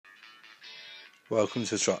Welcome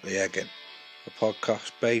to Trot the Eggin, a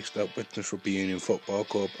podcast based at Widnes Rugby Union Football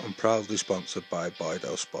Club and proudly sponsored by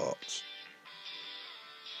Boydell Sports.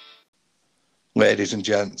 Ladies and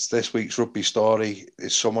gents, this week's rugby story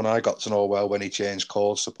is someone I got to know well when he changed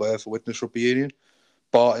codes to play for Widnes Rugby Union,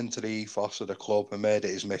 bought into the ethos of the club and made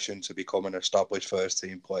it his mission to become an established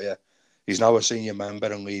first-team player. He's now a senior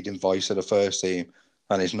member and leading voice of the first team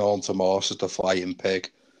and is known to most as the Flying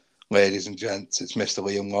Pig. Ladies and gents, it's Mr.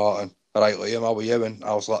 Liam Lawton. All right, Liam, how are you? And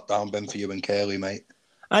how's lockdown been for you and Kaylee, mate?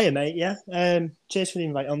 Hiya, mate, yeah. Cheers for the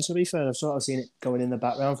invite on, to be fair. I've sort of seen it going in the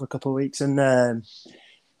background for a couple of weeks and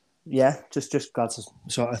just glad to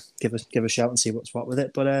sort of give a shout and see what's what with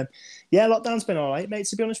it. But lockdown's been all right, mate,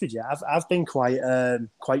 to be honest with you. I've been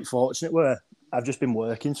quite fortunate where I've just been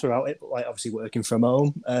working throughout it, but like obviously working from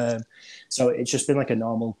home. So it's just been like a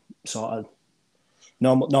normal sort of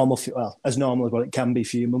normal, well, as normal as what it can be,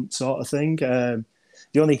 few months sort of thing. The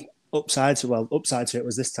only upside to it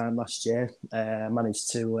was this time last year. I managed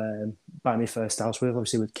to buy my first house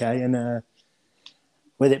with Kay, and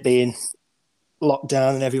with it being locked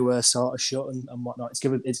down and everywhere sort of shut and whatnot, it's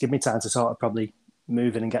given me time to sort of probably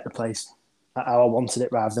move in and get the place how I wanted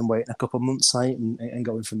it rather than waiting a couple of months and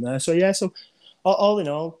going from there. So yeah, so all in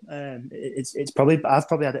all, it's probably I've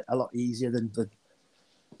probably had it a lot easier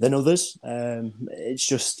than others. It's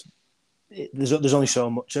just. There's only so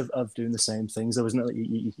much of doing the same things. There wasn't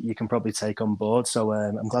you can probably take on board. So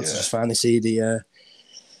I'm glad to just finally see the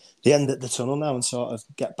end of the tunnel now and sort of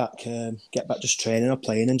get back just training or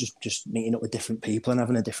playing and just meeting up with different people and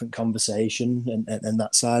having a different conversation and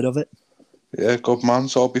that side of it. Yeah, good man.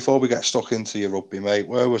 So before we get stuck into your rugby, mate,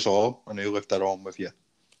 where was all and who lived at home with you?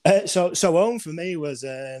 So home for me was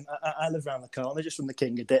I live around the corner just from the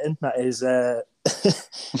King of Ditton. That is that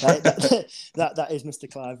is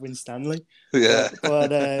Mr. Clive Winstanley. Yeah,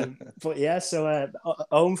 but yeah. So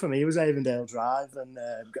home for me was Avondale Drive, and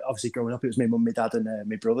obviously growing up it was my mum, my dad, and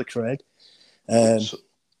my brother Craig.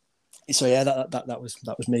 So yeah, that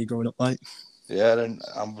was me growing up, like. Yeah, and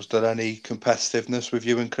was there any competitiveness with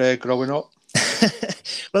you and Craig growing up?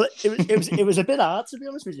 Well, it was a bit hard, to be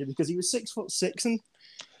honest with you, because he was 6'6" and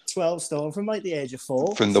 12 stone from like the age of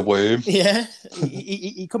 4. From the womb. Yeah,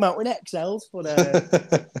 he come out with XLs,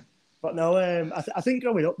 but no, I think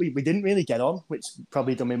growing up we didn't really get on, which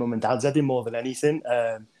probably done my mum and dad's head in more than anything.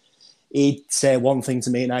 He'd say one thing to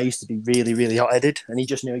me and I used to be really, really hot-headed, and he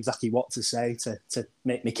just knew exactly what to say to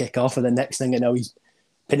make me kick off, and the next thing I know he's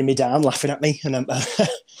pinning me down, laughing at me, and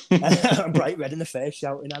I'm bright red in the face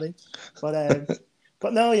shouting at him.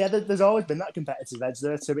 But no, yeah, there's always been that competitive edge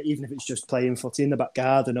there to it, even if it's just playing footy in the back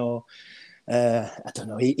garden or, I don't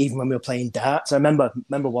know, even when we were playing darts. I remember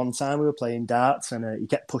one time we were playing darts and he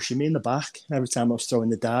kept pushing me in the back every time I was throwing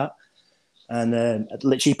the dart. And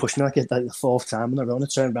literally pushed me like the fourth time in a row, and I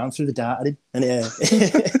turned around, threw the dart at him, and it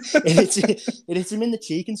hit him in the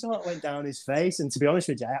cheek and sort of went down his face. And to be honest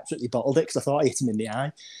with you, I absolutely bottled it because I thought I hit him in the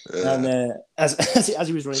eye. Yeah. And as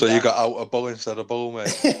he was running, so down, you got out a bull instead of bull,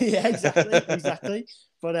 mate. Yeah, exactly.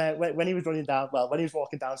 But when he was running down, when he was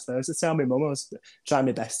walking downstairs to tell my mum, I was trying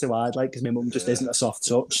my best to hide, like, because my mum just isn't a soft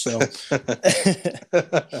touch. So,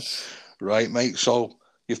 right, mate. So.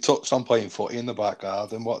 You've touched on playing footy in the back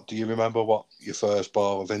garden. What do you remember? What your first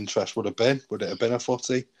ball of interest would have been? Would it have been a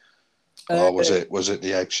footy, or was it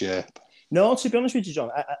the egg shape? No, to be honest with you, John,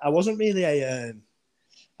 I wasn't really a.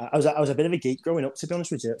 I was a bit of a geek growing up. To be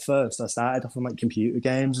honest with you, at first I started off on like computer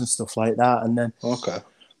games and stuff like that, and then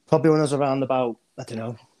probably when I was around about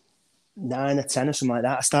 9 or 10 or something like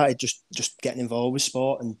that, I started just getting involved with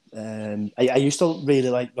sport, and I used to really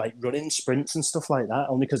like running sprints and stuff like that,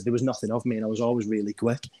 only because there was nothing of me and I was always really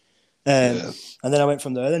quick. And then I went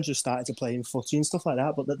from there and just started to play in footy and stuff like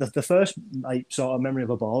that. But the first like sort of memory of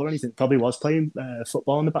a ball or anything probably was playing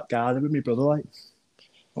football in the back garden with my brother. Like,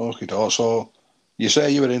 okay, so you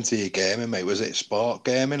say you were into your gaming, mate. Was it sport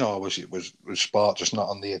gaming or was sport just not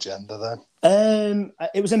on the agenda then?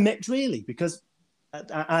 It was a mix really, because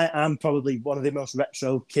I'm probably one of the most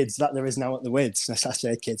retro kids that there is now at the Wids. I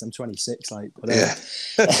say kids, I'm 26, like. But,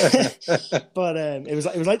 but it was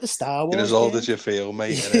like the Star Wars. You're as old as you feel,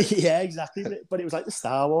 mate. Yeah, exactly. But it was like the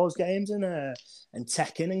Star Wars games and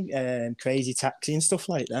Tekken and Crazy Taxi and stuff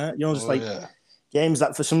like that. You know, just games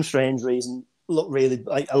that for some strange reason look really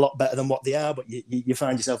like a lot better than what they are, but you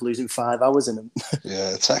find yourself losing 5 hours in them.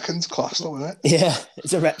 Yeah, Tekken's class, though, isn't it? Yeah,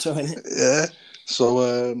 it's a retro, isn't it? Yeah.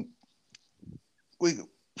 So.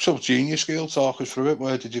 So junior school, talk us through it.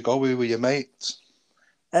 Where did you go? Who were your mates?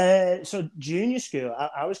 So junior school,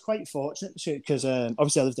 I was quite fortunate because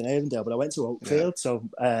obviously I lived in Avondale, but I went to Oakfield. Yeah. So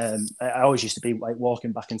I always used to be like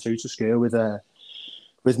walking back and through to school with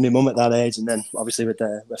with my mum at that age, and then obviously with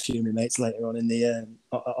a few of my mates later on in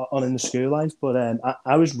the school life. But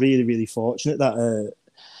I was really, really fortunate that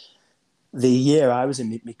the year I was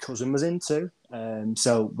in, my cousin was in too.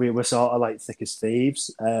 So we were sort of like thick as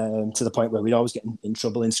thieves, to the point where we'd always get in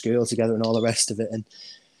trouble in school together and all the rest of it.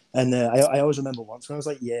 And I always remember once when I was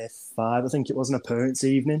like year 5, I think it was, an parents'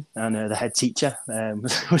 evening, and the head teacher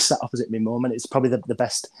was sat opposite my mum, and it's probably the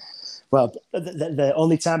best. Well, the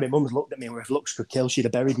only time my mum's looked at me where if looks could kill, she'd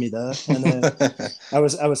have buried me there. And I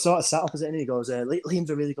was sort of sat opposite him, and he goes, "Liam's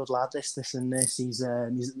a really good lad. This, and this. He's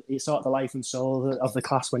sort of the life and soul of the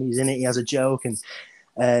class when he's in it. He has a joke, and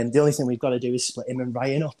the only thing we've got to do is split him and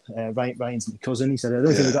Ryan up. Ryan's my cousin. He said, the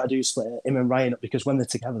only thing we've got to do is split him and Ryan up, because when they're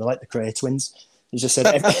together, they're like the Cray twins." He just said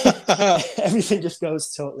everything just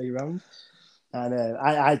goes totally wrong. And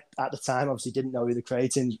I at the time obviously didn't know who the Cray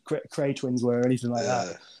twins were or anything like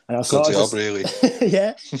that. And I was sort of just, really.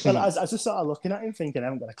 yeah. Well, I was just sort of looking at him thinking, I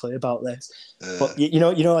haven't got a clue about this. But you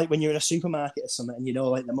know, like when you're in a supermarket or something, and you know,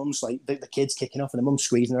 like the mum's like the kid's kicking off, and the mum's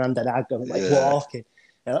squeezing her hand at dad going like walking.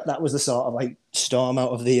 Yeah, that was the sort of like storm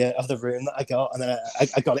out of the room that I got, and then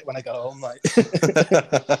I got it when I got home. Like.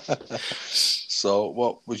 So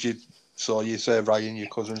what was you? So you say Ryan, your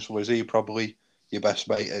cousin, so was he probably your best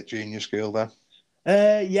mate at junior school then?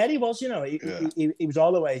 Yeah, he was. You know, he was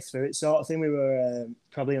all the way through it, sort of thing. We were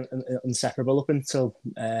probably inseparable up until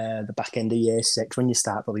the back end of year 6, when you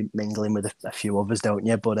start probably mingling with a few others, don't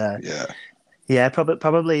you? But yeah,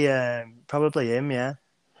 probably him. Yeah.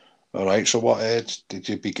 All right. So what age did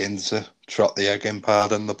you begin to trot the egg in?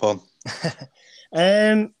 Pardon the pun.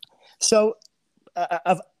 So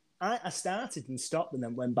I started and stopped and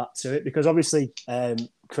then went back to it, because obviously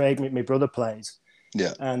Craig, my brother, plays.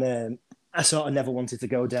 Yeah. And I sort of never wanted to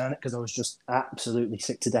go down it, because I was just absolutely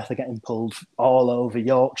sick to death of getting pulled all over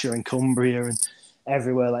Yorkshire and Cumbria and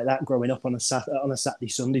everywhere like that, growing up on a Saturday,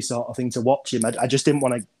 Sunday sort of thing to watch him. I just didn't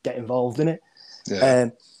want to get involved in it.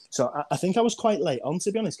 Yeah. So I think I was quite late on,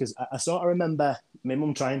 to be honest, because I sort of remember my mum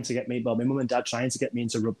and dad trying to get me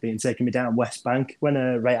into rugby and taking me down West Bank when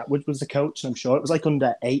Ray Atwood was the coach. And I'm sure it was like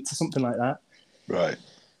under 8 or something like that. Right.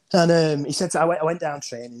 And he said, I went down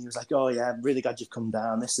training. He was like, "Oh yeah, I'm really glad you've come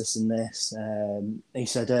down. This and this." He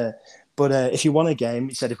said, "But if you want a game,"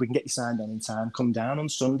 he said, "if we can get you signed on in time, come down on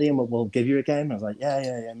Sunday and we'll give you a game." And I was like,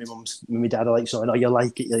 "Yeah." My dad are like, "So, oh, you'll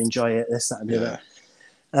like it, you'll enjoy it, this, that, and the other."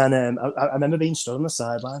 And I remember being stood on the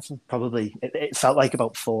sideline for probably, it felt like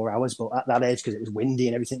about 4 hours, but at that age, because it was windy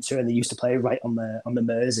and everything too, and they used to play right on the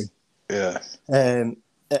Mersey. Yeah.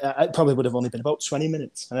 It probably would have only been about 20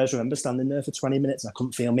 minutes. And I just remember standing there for 20 minutes, and I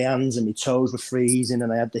couldn't feel my hands, and my toes were freezing,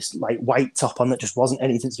 and I had this like white top on that just wasn't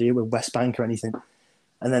anything to do with West Bank or anything.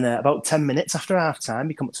 And then about 10 minutes after half time,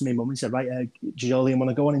 he come up to me, mum, and said, "Right, Jolien, want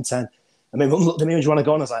to go on in 10?" And my mum looked at me, "Do you want to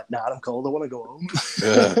go on?" I was like, "Nah, I'm cold. I want to go home."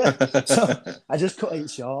 Yeah. So I just cut it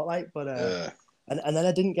short, like. But and then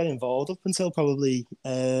I didn't get involved up until probably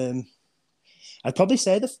I'd probably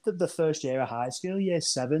say the first year of high school, year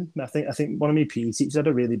 7. I think one of my PE teachers had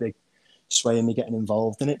a really big sway in me getting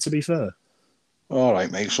involved in it, to be fair. All right,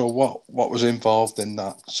 mate. So what was involved in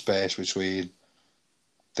that space between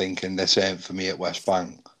thinking this ain't for me at West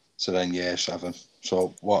Bank to then year 7?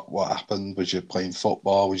 So what happened? Was you playing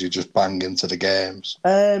football? Was you just banging into the games?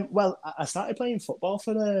 Well, I started playing football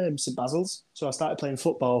for St Basil's. So I started playing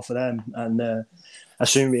football for them, and I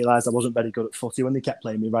soon realised I wasn't very good at footy when they kept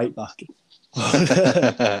playing me right back.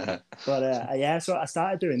 But yeah, so I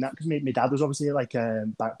started doing that because my dad was obviously like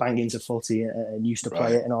banging into footy and used to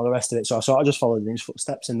play it and all the rest of it. So I sort of just followed in his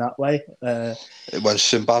footsteps in that way. It was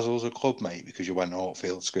St Basil's a club, mate, because you went to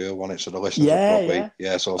Oakfield School, wasn't it? So the listeners are probably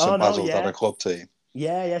so St Basil's had a club team.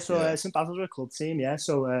 Yeah. So St Basil's were a club team. Yeah.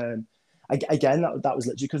 So again, that was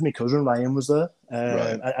literally because my cousin Ryan was there,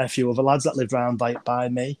 and a few other lads that lived around by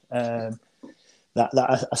me.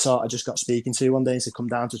 That I sort of just got speaking to one day and said, "Come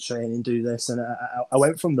down to training and do this," and I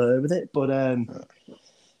went from there with it. But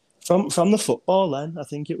from the football, then I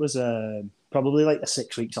think it was probably like a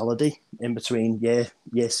 6 weeks holiday in between year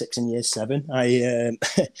 6 and year 7. I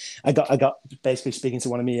got basically speaking to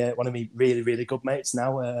one of my really really good mates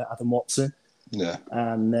now, Adam Watson. Yeah.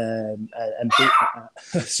 And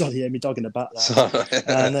sorry, yeah, my dog in the back there. Sorry.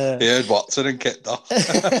 And he heard Watson and kicked off.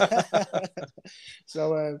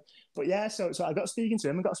 So. But yeah, so I got speaking to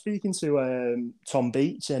him. I got speaking to Tom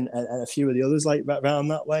Beach and a few of the others like around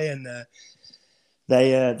that way, and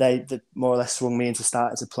they more or less swung me into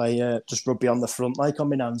starting to play just rugby on the front, like on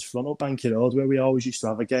my nan's front up Banky Road, where we always used to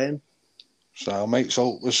have a game. So, mate,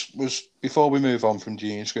 was before we move on from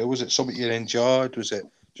junior school, was it something you enjoyed? Was it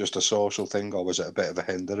just a social thing, or was it a bit of a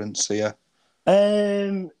hindrance to you?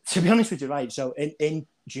 To be honest with you, right. So in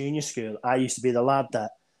junior school, I used to be the lad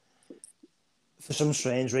that for some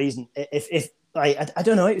strange reason, if like I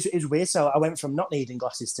don't know, it was weird. So I went from not needing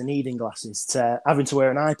glasses to needing glasses to having to wear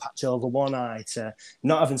an eye patch over one eye to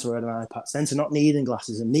not having to wear an eye patch, then to not needing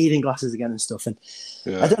glasses and needing glasses again and stuff. And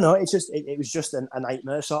I don't know, it was just a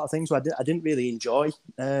nightmare sort of thing. So I didn't really enjoy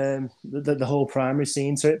the whole primary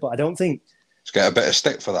scene to it. But I don't think Let's get a bit of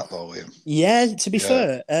stick for that though, Liam. Yeah, to be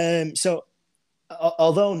fair. So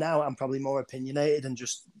although now I'm probably more opinionated and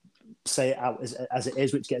just say it out as it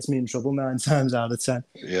is, which gets me in trouble 9 times out of 10.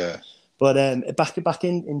 Yeah. But back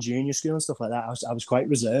in junior school and stuff like that, I was quite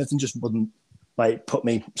reserved and just wouldn't like put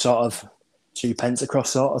me sort of 2 pence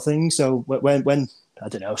across sort of thing. So when I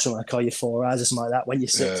don't know, someone call you 4 eyes or something like that, when you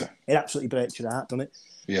sit, it absolutely breaks your heart, doesn't it?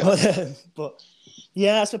 Yeah. But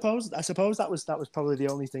yeah, I suppose that was probably the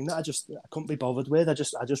only thing that I couldn't be bothered with. I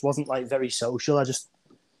just wasn't like very social.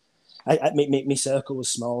 My circle was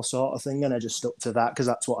small sort of thing, and I just stuck to that because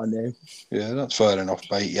that's what I knew. Yeah, that's fair enough,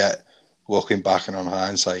 mate. Yeah. Looking back and on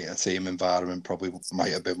hindsight, a team environment probably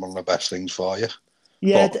might have been one of the best things for you.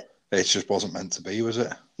 Yeah, but it just wasn't meant to be, was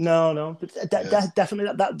it? No. But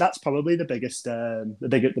definitely that's probably the biggest,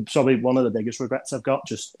 probably one of the biggest regrets I've got.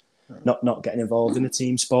 Just not getting involved in a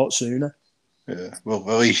team sport sooner. Yeah, well,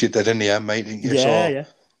 at least you did in the end, mate, didn't you? Yeah.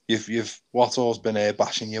 You've Watto's been here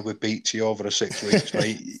bashing you with Beachy over the 6 weeks,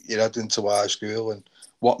 mate. You're heading to high school, and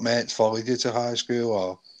what mates followed you to high school,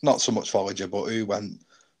 or not so much followed you, but who went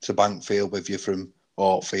to Bankfield with you from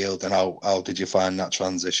Ortfield, and how did you find that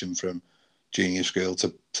transition from junior school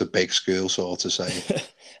to big school, so to say?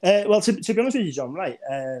 Well, to be honest with you, John, right,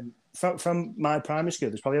 from my primary school,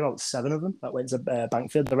 there's probably about 7 of them that went to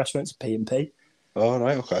Bankfield. The rest went to P&P. Oh,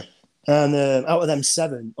 right, okay. And out of them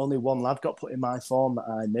 7, only 1 lad got put in my form that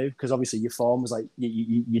I knew, because obviously your form was like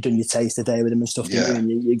you done your taste a day with him and stuff, didn't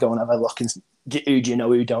you? And you go and have a look and who do you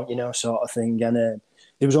know, who don't you know, sort of thing. And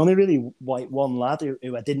there was only really 1 lad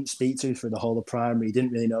who I didn't speak to for the whole of primary,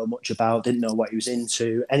 didn't really know much about, didn't know what he was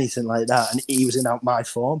into, anything like that, and he was in out my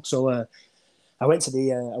form. So I went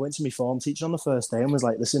to my form teacher on the first day and was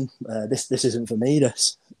like, listen, this isn't for me,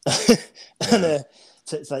 this. And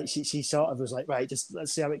it's like she sort of was like, right, just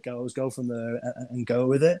let's see how it goes, go from there and go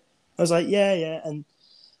with it. I was like, yeah, and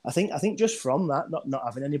I think just from that, not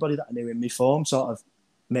having anybody that I knew in my form sort of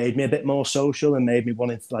made me a bit more social and made me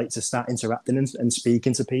want to start interacting and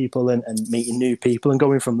speaking to people and meeting new people and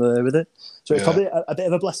going from there with it. So it's probably a bit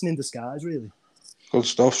of a blessing in disguise, really. Good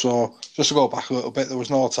stuff. So just to go back a little bit, there was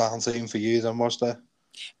no town team for you then, was there?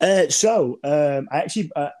 I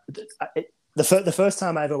actually the first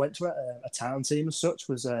time I ever went to a town team as such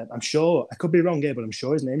was I'm sure, I could be wrong here, but I'm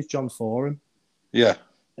sure his name's John Forum. Yeah.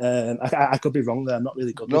 I could be wrong there. I'm not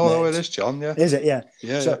really good. No, it is John. Yeah. Is it? Yeah.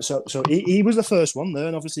 Yeah. So he was the first one there,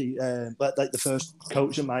 and obviously like the first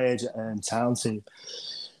coach at my age at town team,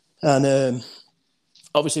 and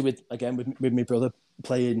obviously with my brother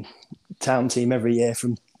playing town team every year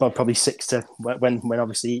from probably 6 to when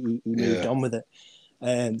obviously he moved on with it.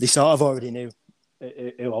 They sort of already knew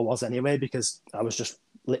who I was anyway, because I was just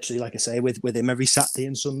literally, like I say, with him every Saturday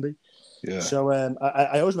and Sunday. Yeah. So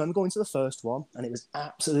I always remember going to the first one, and it was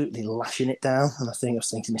absolutely lashing it down. And I was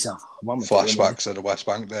thinking to myself, what am I flashbacks of the West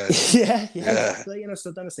Bank days. yeah. Exactly. And I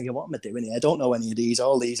stood down and was thinking, what am I doing here? I don't know any of these.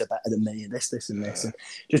 All these are better than me, and this, and this. And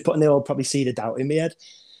just putting the old probably seed of doubt in my head.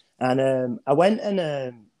 And I went and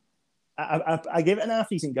I gave it an half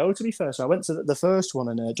decent go, to be fair. So I went to the first one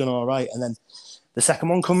and done all right, and then the second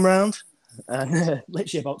one come round. And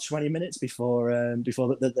literally about 20 minutes before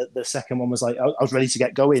the second one was like, I was ready to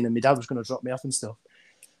get going, and my dad was going to drop me off and stuff.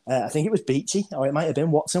 I think it was Beachy, or it might have been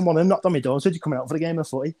Watson. One of them knocked on my door and said, "You coming out for the game of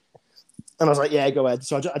footy?" And I was like, "Yeah, go ahead."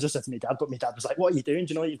 So I just said to my dad, but my dad was like, "What are you doing?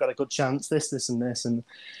 Do you know you've got a good chance? This, and this." And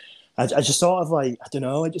I just sort of like, I don't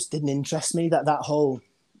know, it just didn't interest me. That whole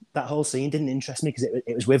scene didn't interest me because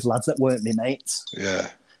it was with lads that weren't my mates. Yeah.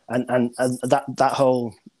 And that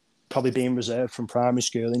whole probably being reserved from primary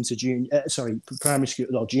school into primary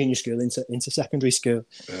school or junior school into secondary school.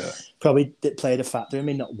 Yeah. Probably played a factor in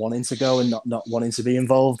me not wanting to go and not wanting to be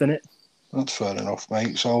involved in it. That's fair enough,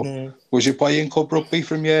 mate. So, was you playing club rugby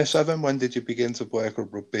from year 7? When did you begin to play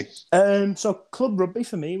club rugby? So club rugby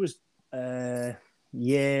for me was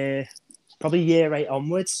year 8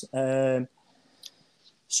 onwards.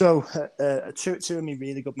 So two of my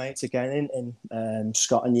really good mates again in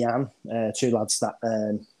Scott and Jan, 2 lads that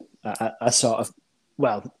I sort of,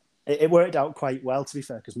 well, it worked out quite well, to be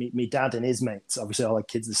fair, because me dad and his mates, obviously all like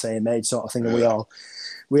kids the same age sort of thing, and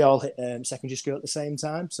we all hit secondary school at the same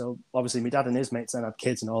time. So obviously my dad and his mates then had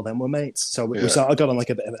kids, and all them were mates. So we sort of got on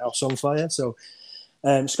like a bit of an house on fire. So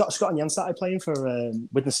Scott and Jan started playing for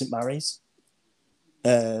Widnes St Mary's.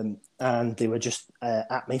 And they were just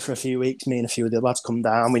at me for a few weeks. Me and a few of the lads come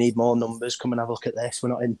down. We need more numbers. Come and have a look at this. We're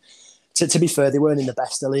not in. To be fair, they weren't in the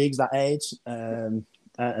best of leagues that age. And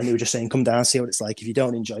they were just saying, come down, see what it's like. If you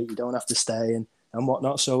don't enjoy it, you don't have to stay and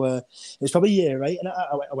whatnot. So it was probably year 8, and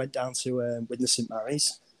I went down to Widnes St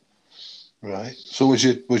Mary's. Right. So was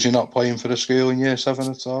you not playing for the school in year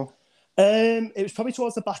 7 at all? It was probably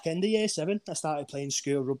towards the back end of year 7. I started playing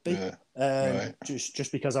school rugby. Right.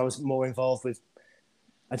 Just because I was more involved with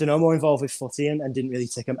footy and didn't really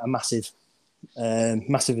take a massive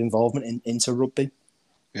involvement into rugby.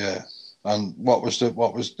 Yeah. And what was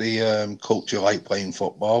the culture like playing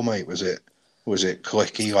football, mate? Was it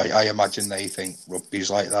clicky? Like, I imagine they think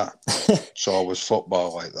rugby's like that. So was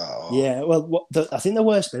football like that? Or... Yeah, well, I think the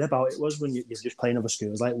worst bit about it was when you're just playing other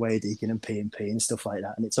schools like Wade Deakin and P&P and stuff like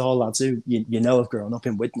that, and it's all lads who have grown up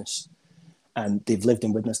in Widnes, and they've lived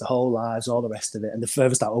in Widnes their whole lives, all the rest of it. And the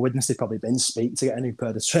furthest out of Widnes they've probably been speak to get a new pair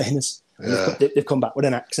of trainers. Yeah. They've come back with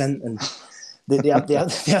an accent and. They had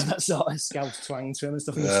that sort of Scouse twang to him and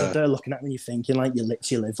stuff, and you stood there looking at me, and you're thinking like you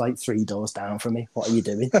literally live like 3 doors down from me. What are you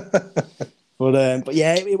doing? But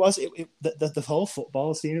yeah, it was the whole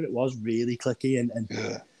football scene of it was really clicky, and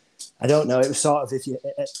I don't know. It was sort of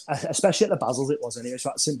especially at the Basils, it was anyway.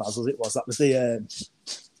 So at St Basil's, it was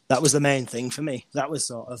that was the main thing for me. That was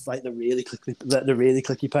sort of like the really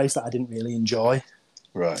clicky place that I didn't really enjoy.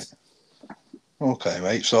 Right. Okay,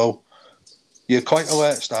 mate. So. You're quite a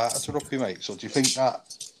late starter to rugby, mate. So do you think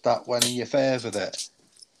that went in your favour there?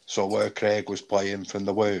 So where Craig was playing from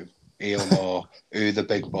the womb, he'll know who the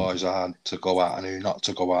big boys are to go at and who not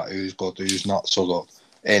to go at, who's good, who's not so good,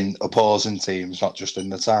 in opposing teams, not just in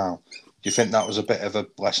the town. Do you think that was a bit of a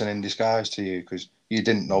blessing in disguise to you? Because you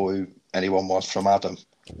didn't know who anyone was from Adam.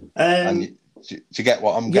 And do you get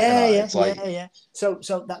what I'm getting at? Yeah. So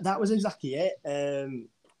that was exactly it.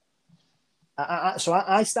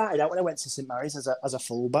 I started out when I went to St Mary's as a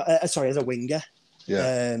fullback, as a winger.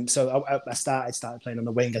 Yeah. So I started playing on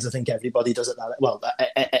the wing, as I think everybody does at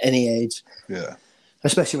any age. Yeah.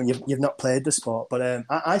 Especially when you've not played the sport. But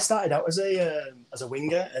I started out as a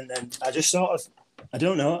winger, and then I just sort of, I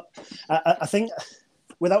don't know. I think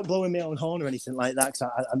without blowing my own horn or anything like that, because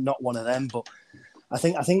I'm not one of them. But I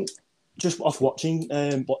think just off watching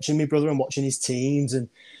my brother and watching his teams and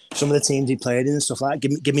some of the teams he played in and stuff like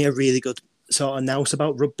that, give me a really good sort of nous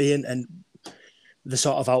about rugby, and the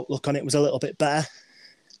sort of outlook on it was a little bit better.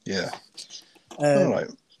 Yeah. All right.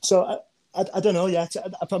 So I don't know. Yeah,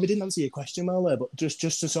 I probably didn't answer your question well there, but just to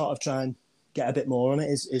sort of try and get a bit more on it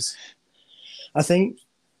is I think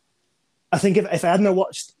if I hadn't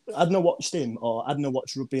watched him or hadn't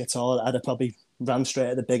watched rugby at all, I'd have probably ran straight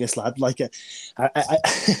at the biggest lad. Like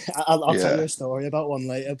I'll tell you a story about one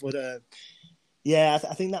later, but I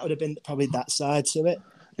think that would have been probably that side to it.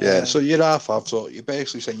 Yeah, so you're half-half. So you're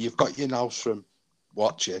basically saying you've got your nous from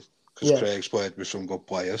watching, because Craig's played with some good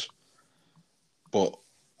players. But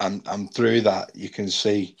and through that, you can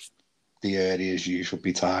see the areas you should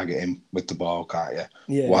be targeting with the ball, can't you?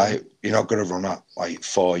 Yeah. Why you're not going to run at like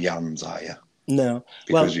 4 yans, are you? No,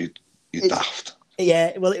 because you're daft.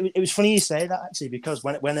 Yeah, well, it was funny you say that actually, because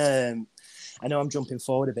when I know I'm jumping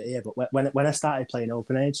forward a bit here, but when I started playing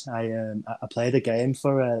Open Age, I played a game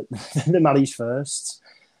for the Mally's Firsts,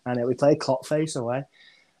 and we played Clotface away.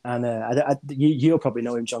 And you'll probably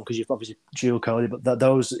know him, John, because you've obviously dual coded, but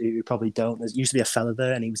those who probably don't, there used to be a fella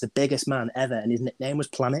there, and he was the biggest man ever, and his nickname was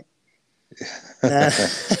Planet.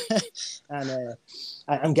 And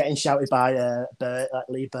I'm getting shouted by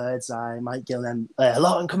Lee Birdseye, Mike Gillen,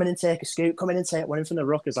 Lawton, come in and take a scoop, come in and take one in from the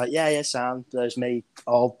ruck. It's like, yeah, Sam, there's me,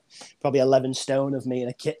 all probably 11 stone of me in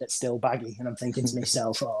a kit that's still baggy, and I'm thinking to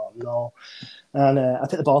myself, oh no. And I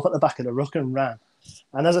picked the ball up at the back of the ruck and ran.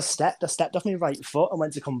 And as I stepped off my right foot and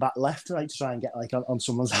went to come back left, to try and get on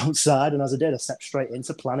someone's outside. And as I did, I stepped straight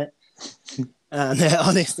into Planet. And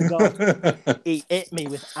honest to God, he hit me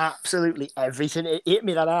with absolutely everything. It hit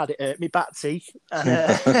me that hard, it hurt me back teeth. And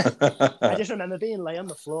I just remember being lay on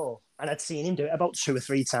the floor, and I'd seen him do it about 2 or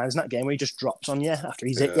 3 times in that game where he just drops on you after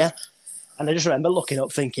he's hit you. And I just remember looking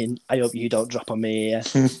up thinking, I hope you don't drop on me here.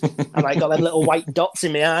 And I got them little white dots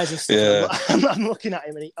in my eyes and stuff. Yeah. I'm looking at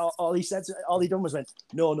him, and all he done was went,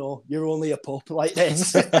 no, you're only a pup, like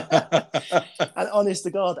this. And honest to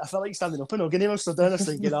God, I felt like standing up and hugging him. I stood there and I was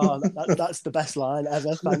thinking, that's the best line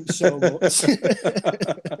ever. Thanks so much.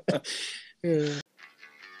 Yeah.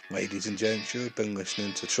 Ladies and gents, you've been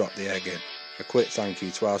listening to Trot the Egg In. A quick thank you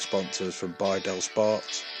to our sponsors from Boydell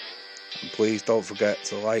Sports. And please don't forget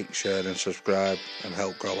to like, share and subscribe and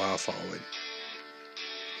help grow our following.